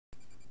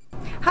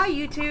Hi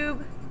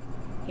YouTube!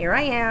 Here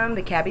I am,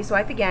 the cabbie's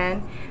wife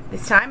again.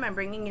 This time I'm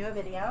bringing you a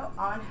video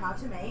on how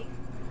to make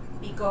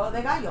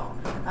Peeko-de gallo.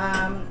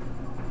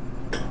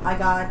 I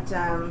got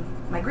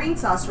my green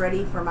sauce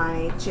ready for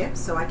my chips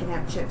so I can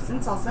have chips and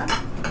salsa.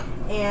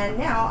 And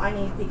now I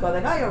need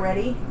Peeko-de gallo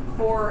ready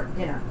for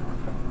dinner.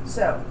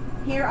 So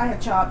here I have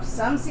chopped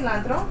some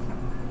cilantro,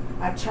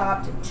 I've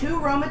chopped 2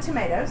 Roma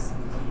tomatoes,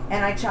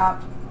 and I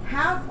chopped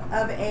half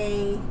of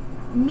a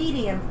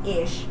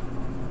medium-ish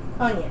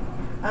onion.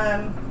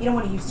 You don't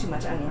want to use too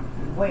much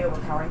onion, way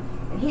overpowering.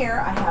 And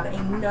here I have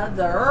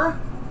another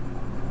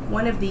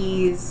one of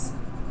these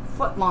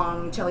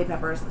foot-long chili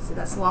peppers. See,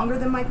 that's longer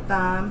than my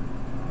thumb.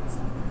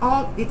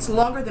 It's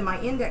longer than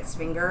my index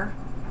finger.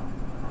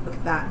 Look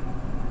at that.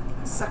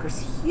 This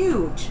sucker's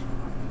huge.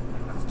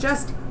 It's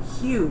just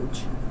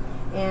huge.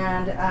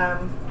 And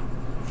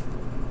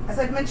as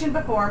I've mentioned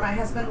before, my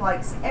husband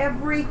likes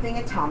everything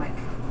atomic.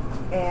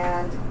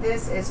 And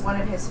this is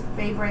one of his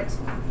favorite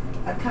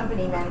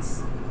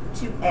accompaniments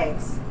to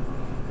eggs.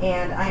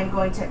 And I am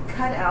going to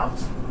cut out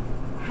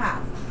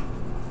half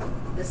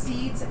the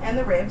seeds and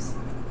the ribs.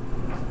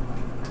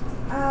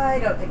 I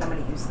don't think I'm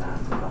going to use the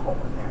whole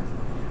one there.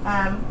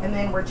 And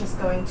then we're just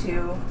going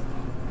to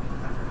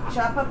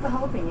chop up the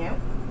jalapeno.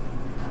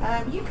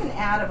 You can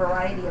add a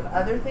variety of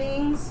other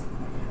things.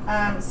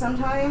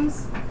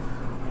 Sometimes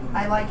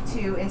I like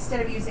to, instead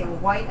of using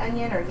white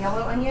onion or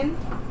yellow onion,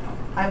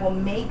 I will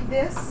make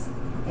this,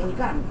 and you've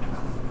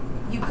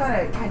got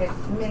to kind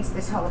of mince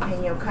this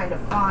jalapeno kind of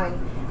fine,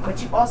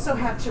 but you also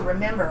have to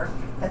remember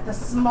that the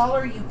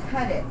smaller you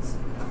cut it,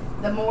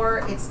 the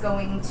more it's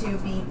going to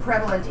be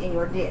prevalent in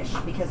your dish,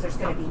 because there's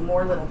going to be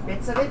more little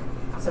bits of it.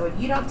 So if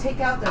you don't take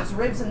out those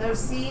ribs and those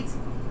seeds,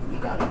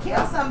 you're going to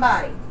kill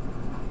somebody.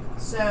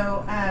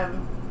 So, I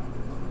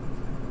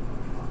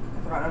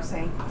forgot what I was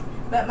saying.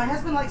 But my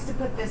husband likes to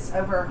put this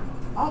over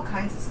all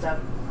kinds of stuff.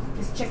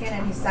 His chicken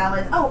and his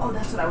salads. Oh,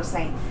 that's what I was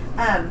saying.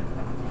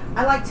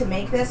 I like to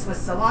make this with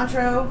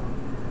cilantro,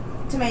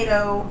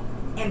 tomato,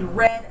 and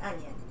red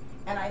onion.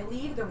 And I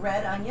leave the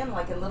red onion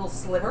like in little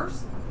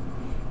slivers.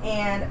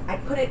 And I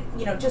put it,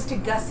 just to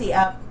gussy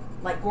up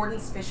like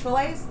Gordon's fish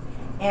fillets.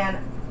 And,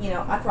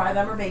 I fry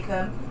them or bake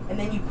them. And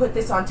then you put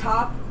this on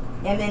top.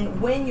 And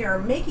then when you're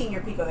making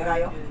your Peeko-de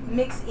gallo,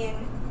 mix in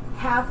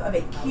half of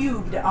a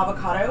cubed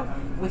avocado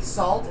with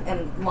salt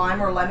and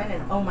lime or lemon.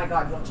 And oh my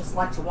God, you'll just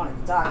like to want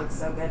to die. It's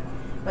so good.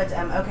 But,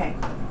 okay.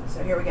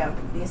 So here we go.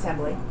 The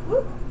assembly.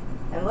 Whoop.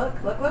 And look,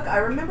 I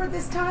remember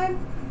this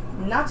time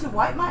not to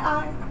wipe my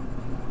eye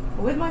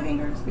with my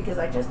fingers because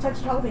I just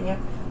touched jalapeno.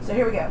 So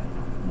here we go.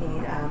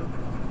 Need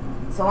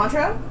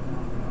cilantro,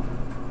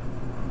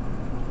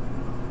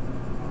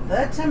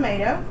 the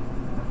tomato,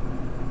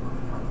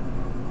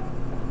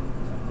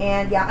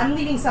 and yeah, I'm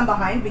leaving some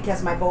behind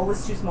because my bowl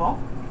is too small.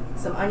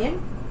 Some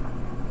onion.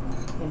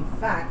 In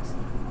fact,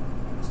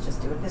 let's just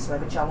do it this way,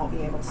 but y'all won't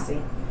be able to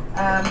see.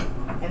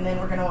 And then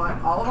we're going to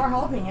want all of our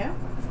jalapeno.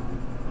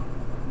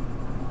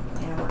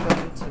 And we're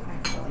going to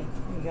actually,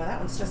 here you go, that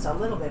one's just a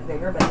little bit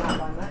bigger, but not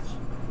by much.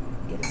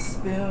 Get a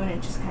spoon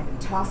and just kind of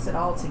toss it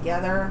all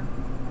together.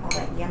 All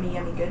that yummy,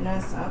 yummy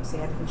goodness. Oh, see,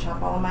 I didn't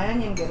chop all of my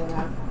onion good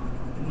enough.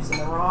 I'm using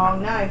the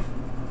wrong knife.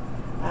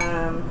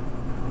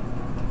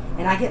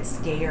 And I get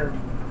scared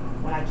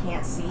when I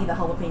can't see the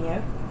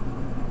jalapeno.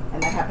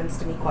 And that happens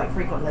to me quite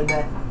frequently,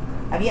 but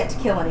I've yet to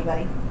kill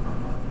anybody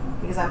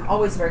because I'm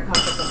always very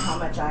conscious of how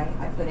much I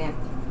put in.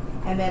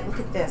 And then look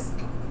at this.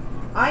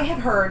 I have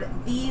heard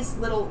these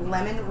little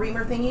lemon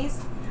reamer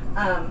thingies.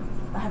 I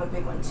have a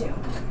big one too.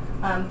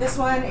 This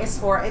one is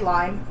for a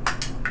lime.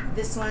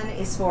 This one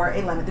is for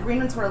a lemon. The green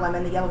one's for a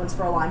lemon. The yellow one's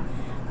for a lime.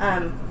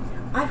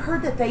 I've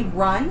heard that they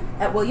run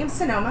at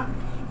Williams-Sonoma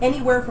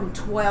anywhere from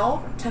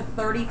 $12 to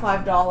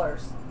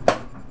 $35.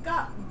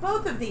 Got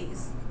both of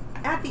these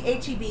at the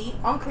H-E-B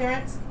on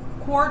clearance,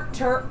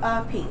 quarter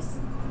a piece.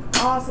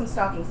 Awesome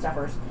stocking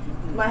stuffers.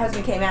 My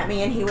husband came at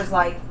me and he was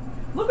like,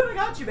 "Look what I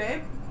got you,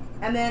 babe."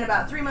 And then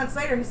about 3 months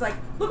later, he's like,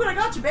 "Look what I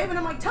got you, babe." And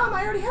I'm like, "Tom,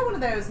 I already have one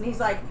of those." And he's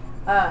like,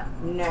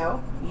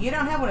 no, you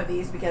don't have one of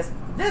these because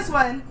this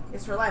one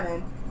is for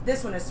lemon,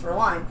 this one is for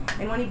lime."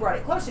 And when he brought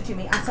it closer to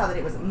me, I saw that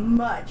it was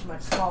much,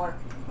 much smaller.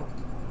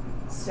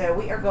 So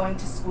we are going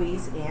to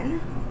squeeze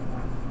in,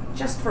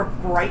 just for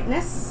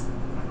brightness,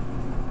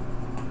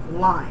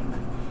 lime.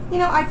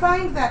 I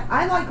find that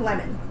I like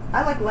lemon.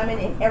 I like lemon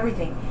in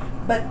everything.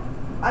 But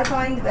I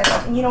find that,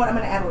 and you know what, I'm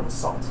going to add a little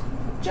salt.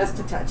 Just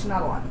a touch,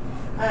 not a lot.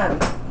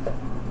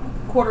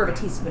 Quarter of a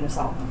teaspoon of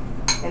salt.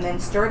 And then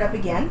stir it up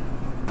again.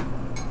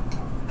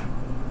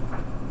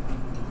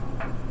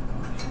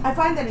 I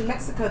find that in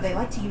Mexico they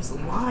like to use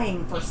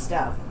lime for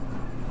stuff.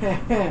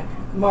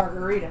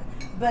 Margarita.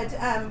 But,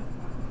 I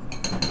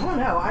don't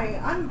know.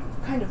 I'm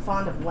kind of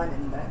fond of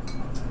lemon, but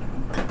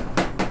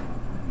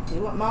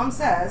do what Mom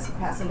says.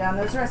 Passing down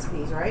those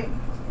recipes, right?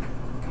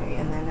 Okay,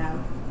 and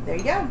then, there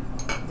you go.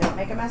 Don't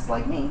make a mess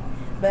like me.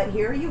 But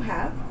here you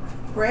have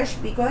fresh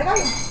Peeko-de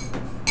gallo.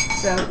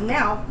 So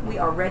now we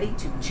are ready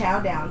to chow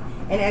down.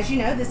 And as you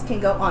know, this can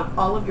go on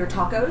all of your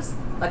tacos.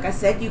 Like I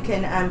said, you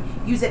can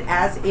use it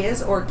as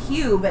is or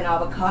cube an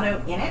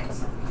avocado in it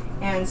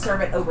and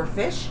serve it over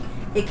fish.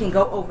 It can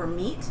go over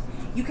meat.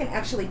 You can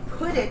actually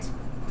put it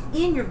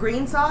in your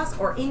green sauce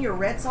or in your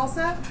red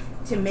salsa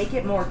to make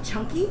it more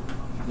chunky,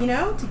 you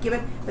know, to give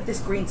it, but this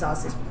green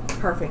sauce is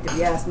perfect if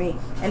you ask me,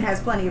 and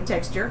has plenty of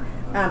texture.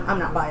 I'm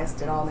not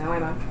biased at all now,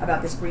 am I,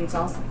 about this green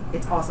sauce?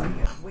 It's awesome,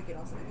 it's wicked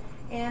awesome.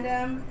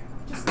 And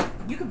just,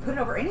 you can put it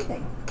over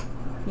anything,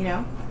 you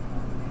know,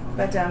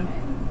 but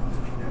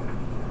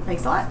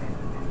thanks a lot.